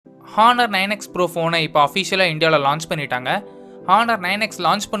Honor 9X Pro ஃபோனை இப்போ அஃபிஷியலாக இந்தியாவில் லான்ச் பண்ணிட்டாங்க. Honor 9X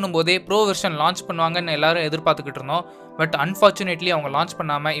லான்ச் பண்ணும்போதே ப்ரோ வெர்ஷன் லான்ச் பண்ணுவாங்கன்னு எல்லாரும் எதிர்பார்த்துக்கிட்டு இருந்தோம். பட் அன்ஃபார்ச்சுனேட்லி அவங்க லான்ச்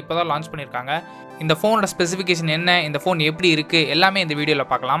பண்ணாமல் இப்போ தான் லான்ச் பண்ணியிருக்காங்க. இந்த ஃபோனோட ஸ்பெசிஃபிகேஷன் என்ன, இந்த ஃபோன் எப்படி இருக்குது, எல்லாமே இந்த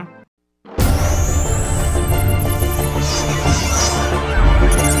வீடியோவில் பார்க்கலாம்.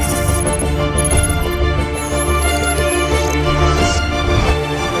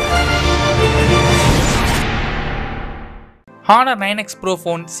 Honor 9X Pro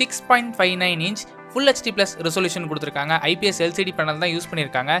phone 6.59 inch Full HD Plus resolution கொடுத்துருக்காங்க. IPS LCD பேனல் தான் யூஸ்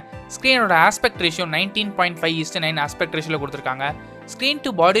பண்ணியிருக்காங்க. ஸ்க்ரீனோட ஆஸ்பெக்ட் ரேஷியோ 19.5:9 ஆஸ்பெக்ட் ரேஷியோவில் கொடுத்துருக்காங்க. ஸ்க்ரீன்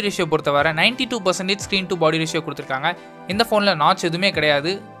டு பாடி ரேஷியோ பொறுத்தவரை 92% ஸ்க்ரீன் டு பாடி ரேஷியோ கொடுத்துருக்காங்க. இந்த ஃபோனில் நாட்ச் எதுவுமே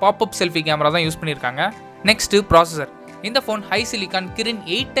கிடையாது. பாப்அப் செல்ஃபி கேமரா தான் யூஸ் பண்ணியிருக்காங்க. Next processor. இந்த phone high silicon Kirin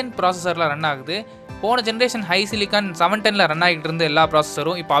 810 ப்ராசஸரில் run ஆகுது. போன ஜென்ரேஷன் ஹை சிலிக்கான் 710ல் ரன் ஆகிட்டு இருந்த எல்லா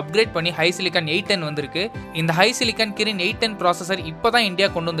ப்ராசஸரும் இப்போ அப்கிரேட் பண்ணி ஹை சிலிக்கான் 810 வந்திருக்கு. இந்த ஹை சிலிக்கான் Kirin 810 ப்ராசஸர் இப்போ தான் இந்தியா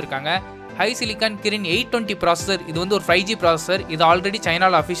கொண்டு வந்திருக்காங்க. ஹை சிலிக்கான் Kirin 820 ப்ராசஸர் இது வந்து ஒரு 5G ப்ராசஸர். இது ஆல்ரெடி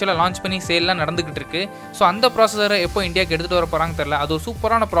சைனாவில் அஃபிஷியலாக லான்ச் பண்ணி சேல்லாம் நடந்துகிட்டு இருக்கு. ஸோ அந்த ப்ராசஸரை எப்போ இந்தியாவுக்கு எடுத்துகிட்டு வர போகிறாங்க தெரியல. அது ஒரு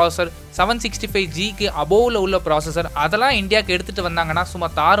சூப்பரான ப்ராசஸர். 765Gக்கு அபோவில் உள்ள ப்ராசஸர். அதெல்லாம் இந்தியாவுக்கு எடுத்துகிட்டு வந்தாங்கன்னா சும்மா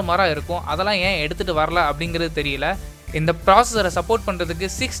தாறுமாறாக இருக்கும். அதெல்லாம் ஏன் எடுத்துகிட்டு வரல அப்படிங்கிறது தெரியல. இந்த ப்ராசஸரை சப்போர்ட் பண்ணுறதுக்கு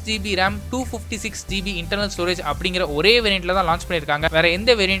 6GB RAM 256GB internal storage அப்படிங்கிற ஒரே வேரியண்ட்டில் தான் லான்ச் பண்ணியிருக்காங்க. வேறு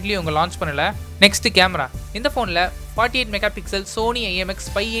எந்த வேரியண்ட்லையும் இவங்க லான்ச் பண்ணல. Next camera. இந்த ஃபோனில் 48 megapixel Sony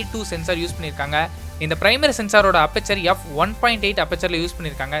IMX582 sensor use பண்ணியிருக்காங்க. இந்த பிரைமரி சென்சாரோட அப்பச்சர் f1.8 அப்பச்சரில் யூஸ்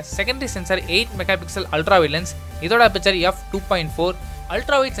பண்ணியிருக்காங்க. Secondary sensor 8 megapixel ultra wide lens. இதோட aperture f2.4.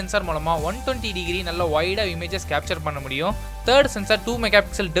 Ultra wide sensor மூலமாக 120 டிகிரி நல்ல வைடாக இமேஜஸ் கேப்சர் பண்ண முடியும். Third sensor 2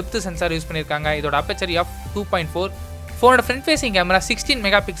 megapixel depth sensor use பண்ணியிருக்காங்க. இதோட அப்பச்சர் f2.4. ஃபோனோட front facing camera 16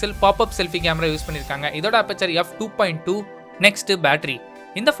 megapixel pop-up selfie camera use பண்ணியிருக்காங்க. இதோட அப்பச்சர் f2.2. Next battery.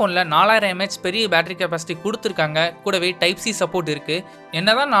 இந்த ஃபோனில் 4000 mAh பெரிய பேட்டரி கெப்பாசிட்டி கொடுத்துருக்காங்க. கூடவே டைப் சி சப்போர்ட் இருக்குது.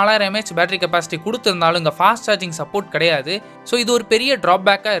 என்னதான் 4000 mAh பேட்டரி கெப்பாசிட்டி கொடுத்துருந்தாலும் இங்கே ஃபாஸ்ட் சார்ஜிங் சப்போர்ட் கிடையாது. ஸோ இது ஒரு பெரிய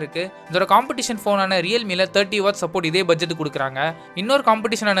ட்ராபேக்காக இருக்குது. இதோட காம்படிஷன் ஃபோனான ரியல்மியில் 30 வாட்ஸ் சப்போர்ட் இதே பட்ஜெட் கொடுக்குறாங்க. இன்னொரு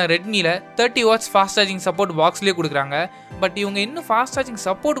காம்படிஷனான ரெட்மியில் 30 வாட்ஸ் ஃபாஸ்ட் சார்ஜிங் சப்போர்ட் பாக்ஸ்லேயே கொடுக்குறாங்க. பட் இவங்க இன்னும் ஃபாஸ்ட் சார்ஜிங்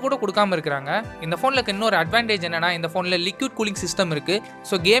சப்போர்ட் கூட கொடுக்காம இருக்கிறாங்க. இந்த ஃபோனில் இன்னொரு அட்வான்டேஜ் என்னன்னா, இந்த ஃபோனில் லிக்விட் கூலிங் சிஸ்டம் இருக்குது.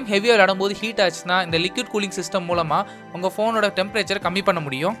 ஸோ கேம் ஹெவியாக விளையாடும்போது ஹீட் ஆச்சுன்னா இந்த லிக்விட் கூலிங் சிஸ்டம் மூலமாக உங்கள் ஃபோனோட டெம்பரேச்சரை கம்மி பண்ண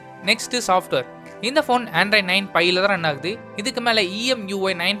முடியும். Next software. இந்த ஃபோன் Android 9 Pieல தான் ரன் ஆகுது. இதுக்கு மேலே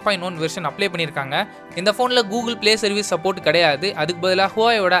EMUI 9.1 வெர்ஷன் அப்ளை பண்ணியிருக்காங்க. இந்த ஃபோனில் கூகுள் ப்ளே சர்வீஸ் சப்போர்ட் கிடையாது. அதுக்கு பதிலாக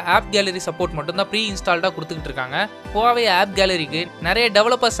ஹுவாவேயோட ஆப் கேலரி சப்போர்ட் மட்டும் தான் ப்ரீ இன்ஸ்டால்டாக கொடுத்துக்கிட்டு இருக்காங்க. ஹுவாவே ஆப் கேலரிக்கு நிறைய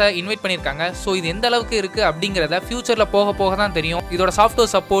டெவலப்பர்ஸை இன்வைட் பண்ணியிருக்காங்க. ஸோ இது எந்த அளவுக்கு இருக்குது அப்படிங்கிறத ஃபியூச்சரில் போக போக தான் தெரியும். இதோட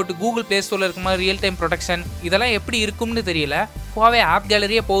சாஃப்ட்வேர் சப்போர்ட், கூகுள் ப்ளே ஸ்டோரில் இருக்க மாதிரி ரியல் டைம் ப்ரொடெக்ஷன் இதெல்லாம் எப்படி இருக்கும்னு தெரியல. ஹுவாவே ஆப்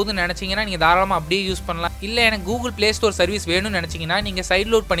கேலரியே போகுதுன்னு நினச்சிங்கன்னா நீங்கள் தாராளமாக அப்படியே யூஸ் பண்ணலாம். இல்லை எனக்கு கூகுள் ப்ளே ஸ்டோர் சர்வீஸ் வேணும்னு நினச்சிங்கன்னா நீங்கள்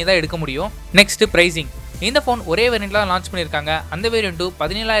சைட் லோட் பண்ணி தான் எடுக்க முடியும். Next pricing. இந்த ஃபோன் ஒரே வேரியண்ட்டில் தான் லான்ச் பண்ணியிருக்காங்க. அந்த வேரியண்ட்டு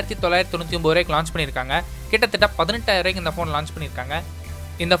 17,999 ரூபாய்க்கு லான்ச் பண்ணியிருக்காங்க. கிட்டத்தட்ட 18,000 ரூபாய்க்கு இந்த ஃபோன் லான்ச் பண்ணியிருக்காங்க.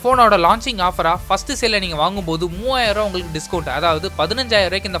 இந்த ஃபோனோட லான்ச்சிங் ஆஃபராக ஃபஸ்ட்டு சேலில் நீங்கள் வாங்கும்போது 3000 ரூபா உங்களுக்கு டிஸ்கவுண்ட், அதாவது 15,000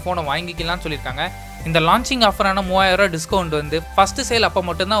 ரூபாய்க்கு இந்த ஃபோனை வாங்கிக்கலாம்னு சொல்லியிருக்காங்க. இந்த லான்ச்சிங் ஆஃபரான 3000 ரூபா டிஸ்கவுண்ட் வந்து ஃபஸ்ட்டு சேல் அப்போ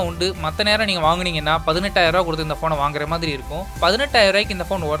மட்டும்தான் உண்டு. மற்ற நேரம் நீங்கள் வாங்குனீங்கன்னா 18,000 ரூபா கொடுத்து இந்த ஃபோனை வாங்குற மாதிரி இருக்கும். 18,000 ரூபாய்க்கு இந்த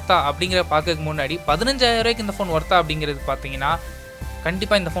ஃபோன் ஒர்த்தா அப்படிங்கிற பார்க்கறதுக்கு முன்னாடி 15,000 ரூபாய்க்கு இந்த ஃபோன் ஒர்த்தா அப்படிங்கிறது பார்த்தீங்கன்னா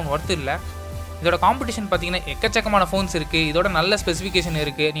கண்டிப்பாக இந்த ஃபோன் ஒர்த்து இல்லை. இதோட காம்படிஷன் பார்த்தீங்கன்னா எக்கச்சக்கமான ஃபோன்ஸ் இருக்குது. இதோட நல்ல ஸ்பெசிஃபிகேஷன்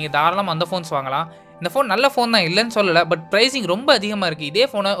இருக்குது. நீங்கள் தாராளமாக அந்த ஃபோன்ஸ் வாங்கலாம். இந்த ஃபோன் நல்ல ஃபோன் தான், இல்லைன்னு சொல்லலை. பட் ப்ரைஸிங் ரொம்ப அதிகமாக இருக்குது. இதே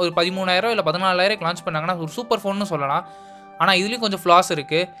ஃபோனை ஒரு 13,000 இல்லை 14,000 லான்ச் பண்ணாங்கன்னா ஒரு சூப்பர் ஃபோன்னு சொல்லலாம். ஆனால் இதுலேயும் கொஞ்சம் ஃப்ளாஸ்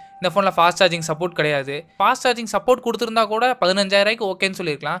இருக்குது. இந்த ஃபோனில் ஃபாஸ்ட் சார்ஜிங் சப்போர்ட் கிடையாது. ஃபாஸ்ட் சார்ஜிங் சப்போர்ட் கொடுத்துருந்தா கூட 15,000 ரூபாய்க்கு ஓகேன்னு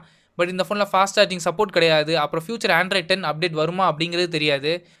சொல்லியிருக்கலாம். பட் இந்த ஃபோனில் ஃபாஸ்ட் சார்ஜிங் சப்போர்ட் கிடையாது. அப்புறம் ஃபியூச்சர் Android 10 அப்டேட் வருமா அப்படிங்கிறது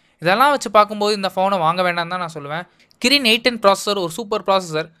தெரியாது. இதெல்லாம் வச்சு பார்க்கும்போது இந்த ஃபோனை வாங்க வேண்டாம் தான் நான் சொல்லுவேன். Kirin 810 ப்ராசஸர் ஒரு சூப்பர்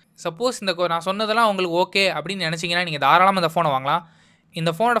ப்ராசஸர். சப்போஸ் இந்த நான் சொன்னதெல்லாம் உங்களுக்கு ஓகே அப்படின்னு நினச்சிங்கன்னா நீங்கள் தாராளமாக இந்த ஃபோனை வாங்கலாம். இந்த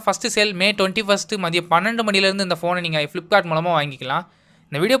ஃபோனோட ஃபஸ்ட்டு சேல் May 21 மதியம் 12 மணிலேருந்து இந்த ஃபோனை நீங்கள் ஃப்ளிப்கார்ட் மூலமாக வாங்கிக்கலாம்.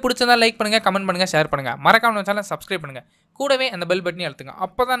 இந்த வீடியோ பிடிச்சிருந்தா லைக் பண்ணுங்கள், கமெண்ட் பண்ணுங்கள், ஷேர் பண்ணுங்கள். மறக்காம சேனலை சப்ஸ்கிரைப் பண்ணுங்கள். கூடவே அந்த பெல் பட்டனையும் அழுத்துங்க.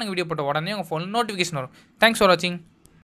 அப்போ தான் நாங்கள் வீடியோ போட்ட உடனே உங்கள் ஃபோன் நோட்டிஃபிகேஷன் வரும். தேங்க்ஸ் ஃபார் வாட்சிங்.